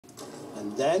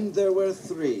And then there were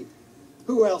 3.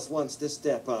 Who else wants to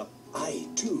step up? I,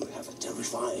 too, have a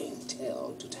terrifying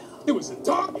tale to tell. It was a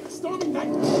dark and stormy night.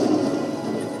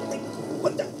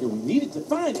 What the? And we needed to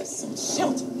find us some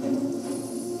shelter.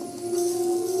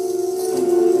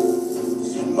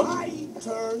 My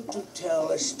turn to tell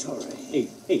a story.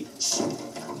 Hey, shh.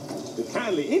 The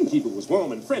kindly innkeeper was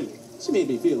warm and friendly. She made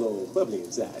me feel all bubbly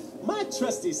inside. My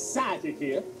trusty sidekick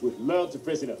here would love to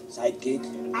freshen up. Sidekick?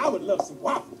 I would love some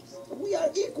waffles. We are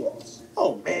equals.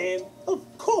 Oh, man, of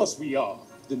course we are.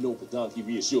 The noble donkey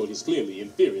reassured his clearly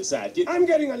inferior sidekick. I'm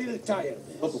getting a little tired of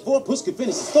this. But before Puss could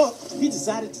finish his thought, he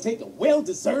decided to take a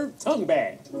well-deserved tongue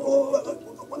bag. What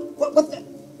the?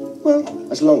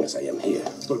 Well, as long as I am here.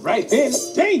 But right then,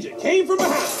 danger came from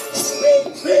behind.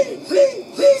 Flee!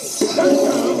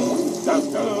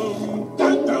 Dum-dum,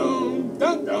 dum-dum,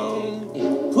 dum-dum.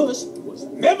 And Puss was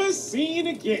never seen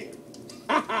again.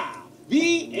 Ha-ha!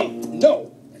 The end.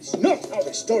 No, that's not how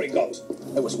the story goes.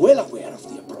 I was well aware of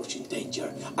the approaching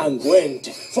danger and went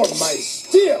for my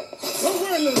steel. Don't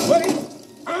worry, little buddy.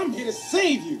 I'm here to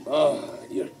save you. Oh,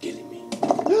 you're killing me.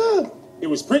 It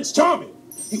was Prince Charming.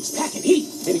 He was packing heat,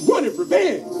 and he wanted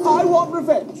revenge. I want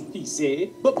revenge, He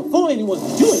said, but before anyone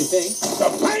could do anything, the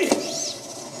plan!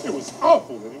 It was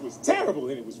awful, and it was terrible,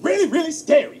 and it was really, really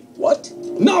scary. What?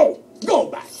 No! Go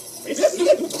back!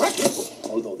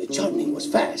 Although the Charming was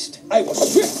fast, I was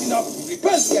swift enough to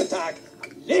repel the attack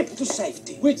and leap to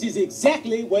safety. Which is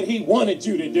exactly what he wanted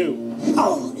you to do.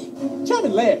 Oh!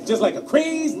 Charming laughed just like a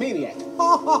crazed maniac.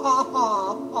 Ha ha ha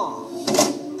ha ha!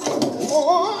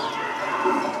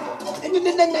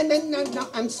 No,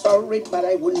 I'm sorry, but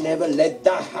I will never let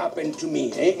that happen to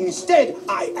me. Instead,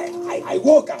 I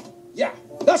woke up. Yeah,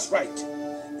 that's right.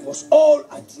 It was all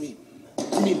a dream.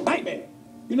 You mean a nightmare?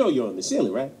 You know you're on the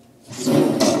ceiling, right?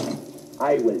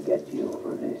 I will get you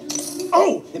for this.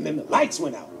 Oh, and then the lights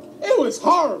went out. It was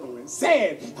horrible and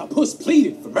sad how Puss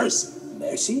pleaded for mercy.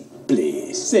 Mercy?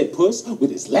 Please. Said Puss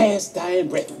with his last dying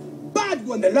breath. But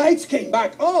when the lights came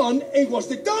back on, it was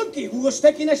the donkey who was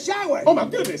taking a shower. Oh my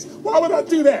goodness, why would I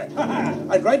do that?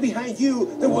 And right behind you,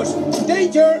 there was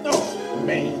danger. Oh,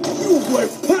 man. You were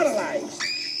paralyzed.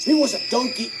 He was a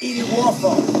donkey eating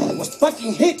waffle. He was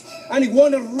fucking hit, and he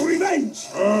wanted revenge.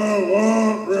 I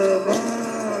want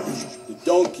revenge. The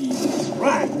donkey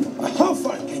ran. But how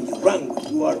far can you run when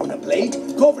you are on a plate,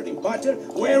 covered in butter,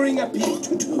 wearing a pink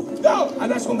tutu? No!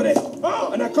 And a sombrero.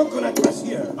 Oh! And a coconut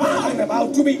brassiere. I'm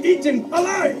about to be eaten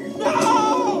alive.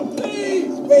 No!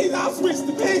 Please, I'll switch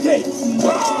the pancakes.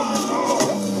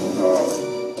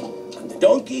 And the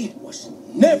donkey was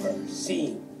never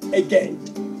seen again.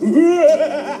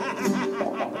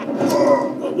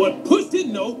 But what Puss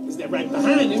didn't know is that right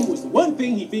behind him was the one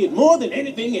thing he feared more than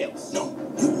anything else. No,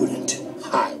 you wouldn't.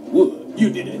 I would. You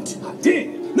didn't. I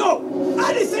did. No!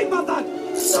 Anything but that!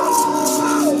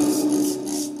 No!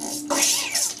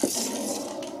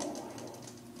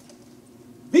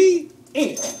 The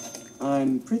end.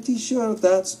 I'm pretty sure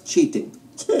that's cheating.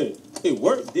 It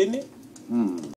worked, didn't it?